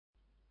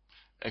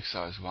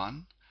Exercise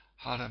 1,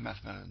 Harder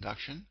Mathematical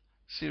Induction,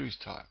 Series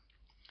Type.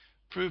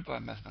 Prove by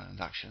mathematical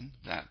induction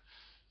that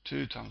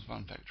 2 times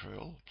 1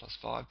 factorial plus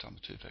 5 times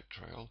 2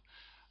 factorial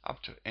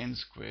up to n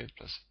squared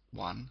plus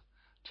 1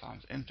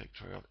 times n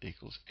factorial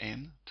equals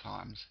n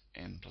times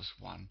n plus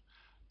 1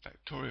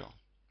 factorial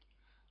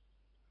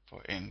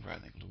for n greater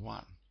than or equal to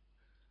 1.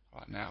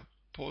 Right, now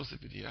pause the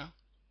video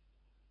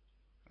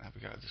and have a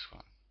go at this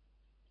one.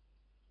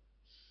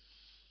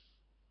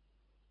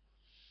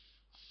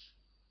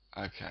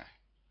 Okay,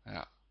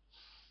 now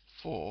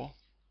for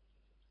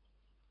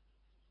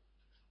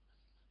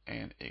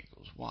n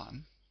equals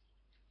 1,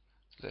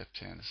 the left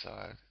hand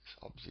side is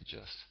obviously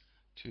just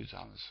 2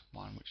 times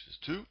 1, which is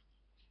 2.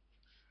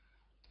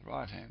 The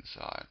right hand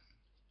side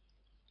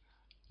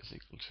is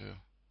equal to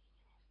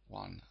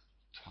 1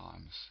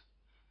 times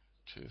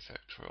 2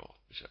 factorial,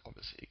 which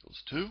obviously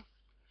equals 2,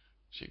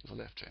 which equals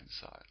the left hand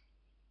side.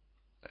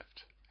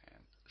 Left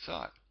hand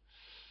side.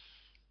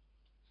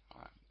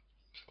 Alright,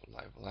 so we'll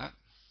label that.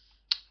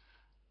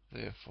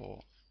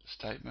 Therefore, the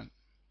statement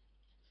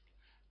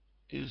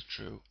is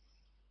true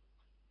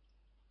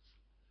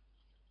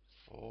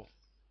for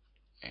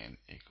n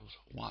equals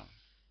 1.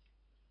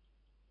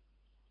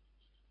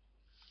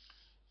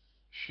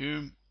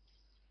 Assume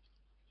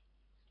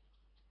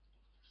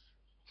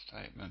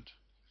statement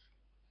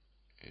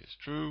is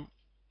true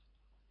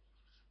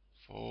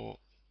for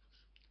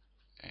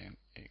n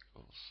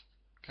equals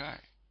k.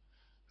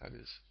 That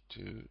is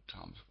 2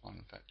 times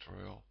 1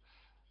 factorial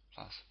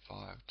plus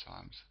 5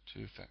 times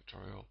 2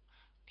 factorial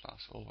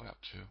plus all the way up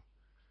to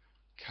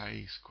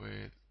k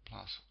squared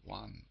plus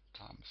 1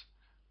 times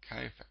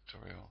k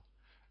factorial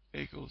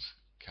equals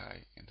k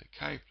into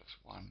k plus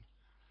 1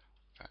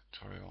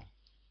 factorial,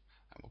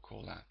 and we'll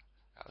call that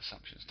our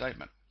assumption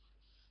statement.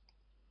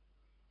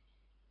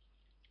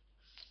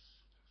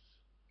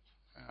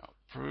 Now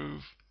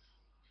prove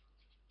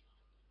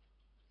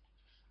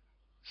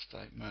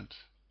statement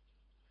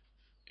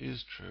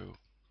is true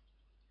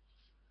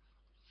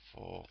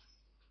for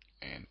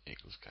n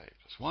equals k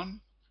plus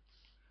 1.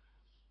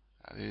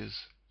 That is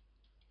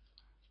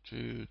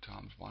 2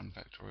 times 1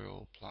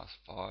 factorial plus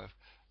 5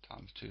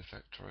 times 2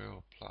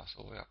 factorial plus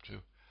all the way up to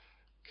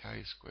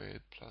k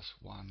squared plus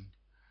 1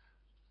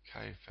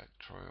 k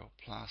factorial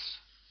plus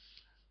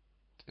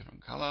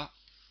different colour.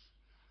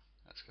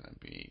 That's going to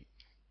be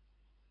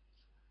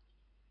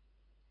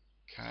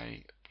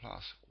k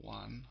plus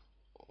 1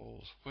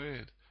 all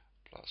squared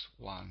plus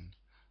 1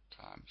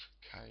 times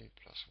k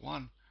plus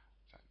 1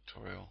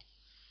 factorial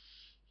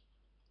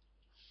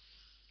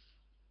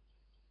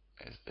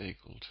is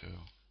equal to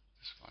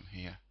this one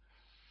here,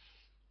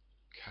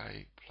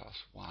 k plus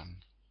 1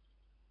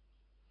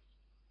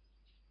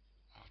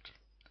 after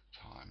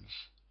times,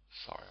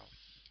 sorry,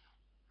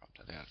 I'll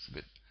rub that out, it's a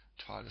bit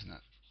tight, isn't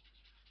it?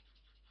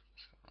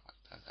 So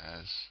write that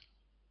as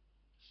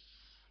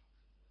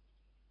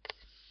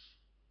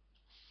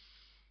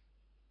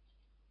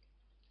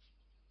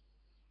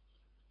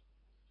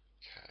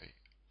k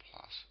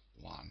plus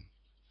 1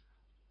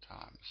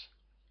 times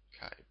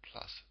k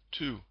plus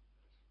 2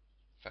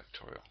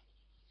 factorial.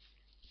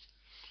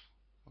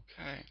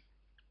 Okay,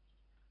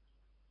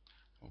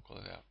 we'll call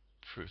it our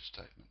proof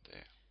statement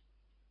there.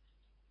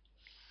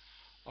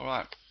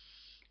 Alright,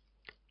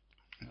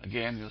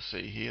 again you'll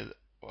see here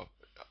that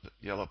the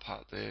yellow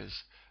part there is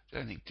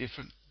anything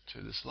different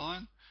to this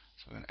line,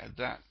 so we're going to add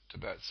that to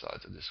both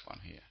sides of this one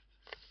here.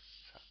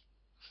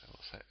 So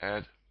we'll say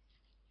add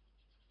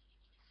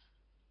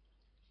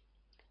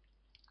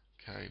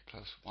k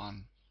plus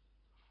 1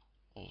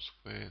 all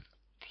squared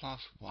plus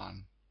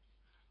 1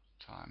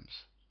 times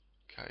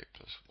k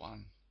plus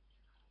 1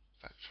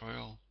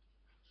 factorial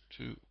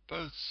to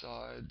both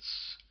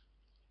sides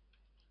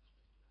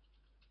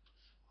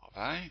of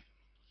A.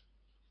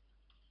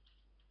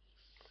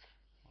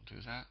 We'll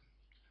do that.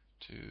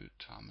 2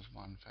 times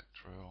 1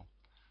 factorial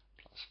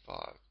plus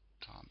 5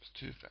 times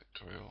 2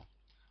 factorial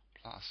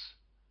plus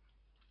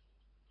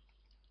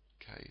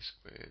k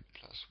squared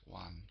plus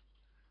 1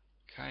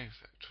 k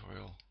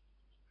factorial.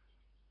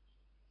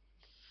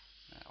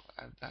 Now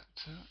we'll add that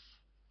to it.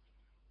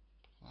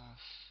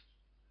 Plus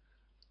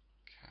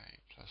k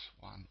plus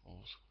 1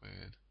 all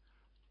squared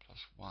plus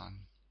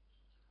 1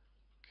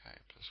 k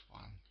plus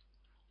 1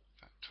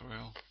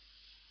 factorial,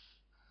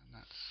 and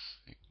that's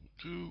equal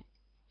to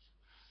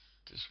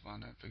this one,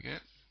 don't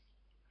forget,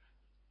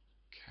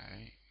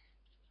 k,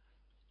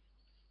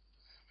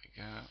 there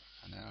we go,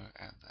 and now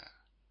add that.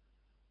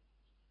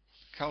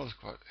 Colour's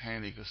quite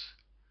handy because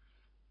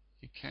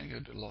you can go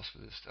to loss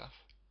with this stuff.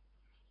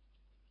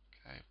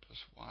 K plus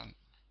 1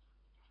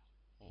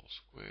 all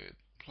squared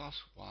plus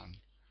 1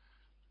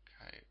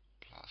 k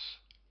plus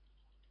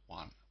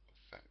 1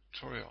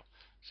 factorial.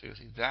 So you'll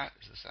see that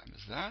is the same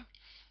as that,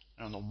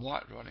 and on the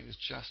white writing is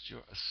just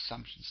your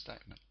assumption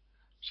statement.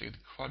 So you can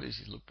quite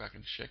easily look back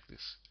and check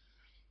this,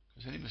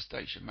 because any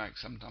mistakes you make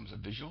sometimes are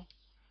visual.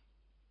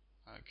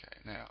 Okay,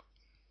 now,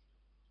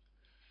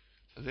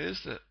 so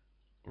there's the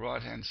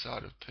right hand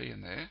side of P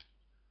in there,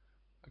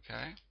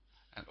 okay,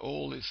 and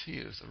all this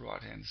here is the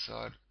right hand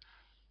side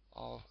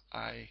of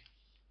A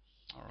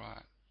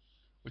Alright,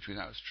 which we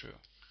know is true.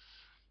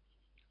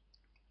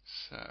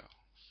 So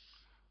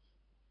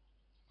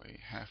we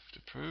have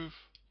to prove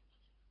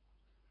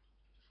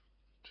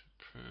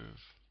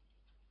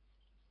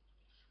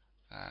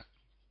that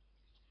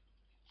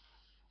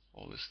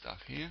all this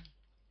stuff here,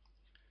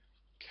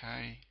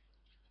 k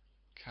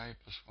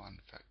plus 1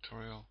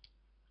 factorial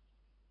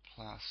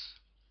plus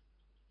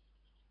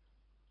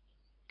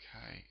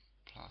k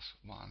plus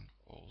 1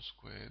 all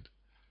squared.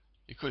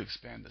 You could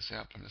expand this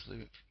out, but I'm just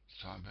leaving it for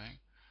the time being.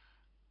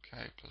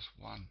 K plus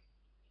 1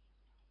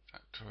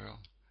 factorial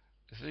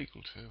is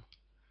equal to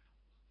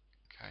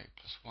k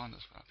plus 1,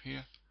 this one up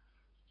here,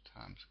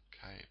 times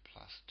k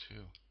plus 2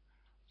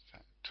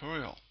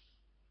 factorial.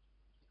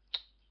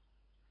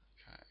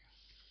 Okay.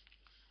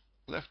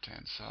 Left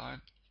hand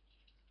side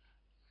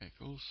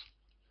equals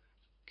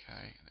k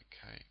and a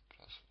k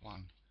plus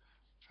 1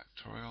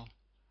 factorial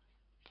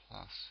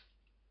plus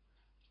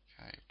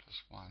k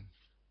plus 1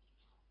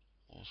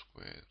 all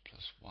squared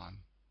plus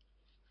 1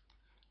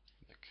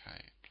 and a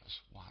k plus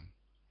 1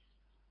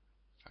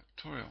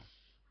 factorial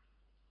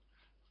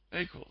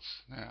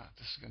equals, now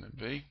this is going to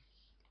be,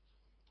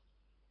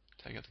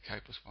 take out the k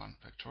plus 1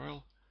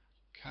 factorial,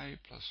 k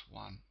plus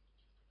 1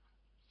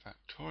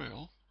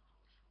 factorial,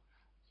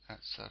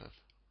 that's sort of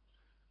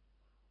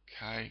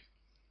k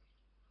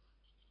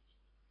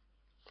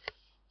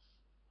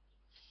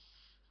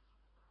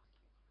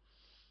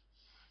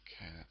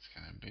that's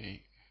going to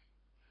be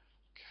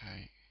k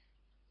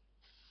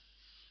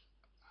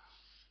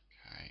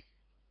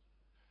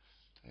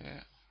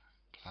there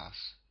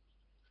plus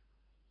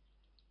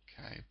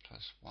k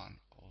plus 1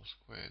 all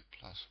squared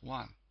plus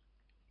 1.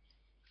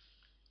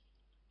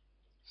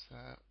 So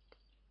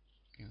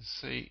you can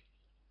see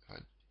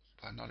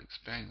by not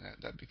expanding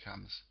that, that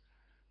becomes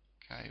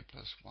k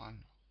plus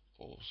 1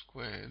 all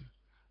squared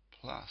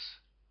plus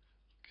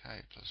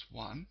k plus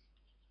 1.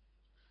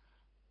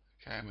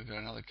 Okay, and we've got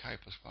another k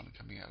plus 1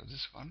 coming out of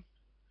this one.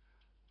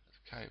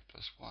 That's k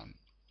plus 1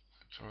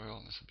 factorial,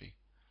 and this will be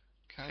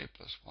k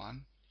plus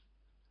 1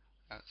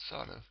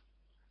 outside of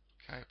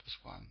k plus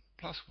 1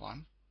 plus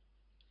 1.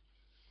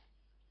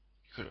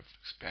 You could have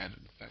expanded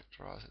and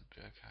factorized it,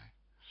 but okay.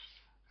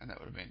 And that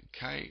would have been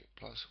k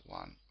plus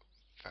 1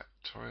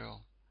 factorial,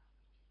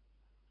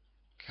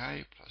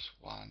 k plus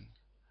 1,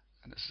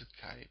 and this is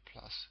k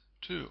plus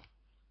 2.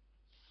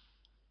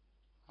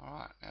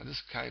 Alright, now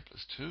this k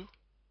plus 2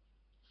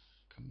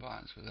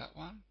 combines with that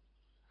one,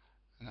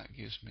 and that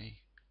gives me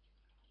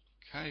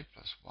k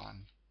plus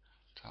 1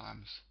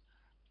 times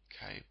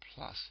k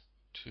plus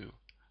 2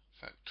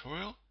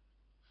 factorial,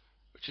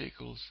 which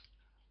equals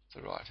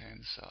the right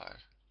hand side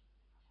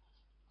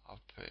of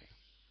P.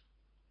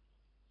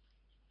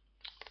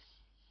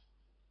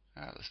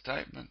 Now the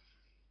statement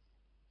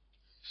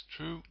is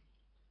true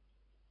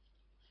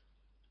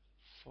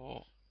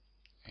for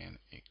n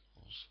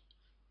equals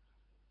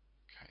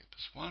k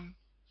plus 1.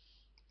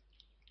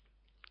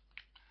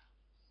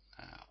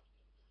 Now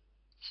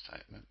the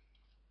statement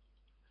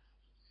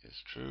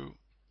is true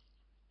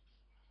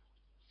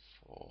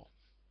for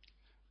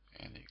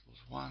n equals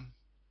 1.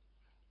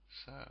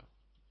 So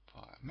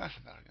by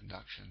mathematical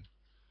induction,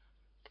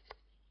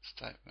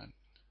 statement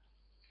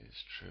is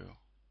true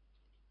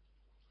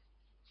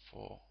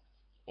for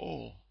all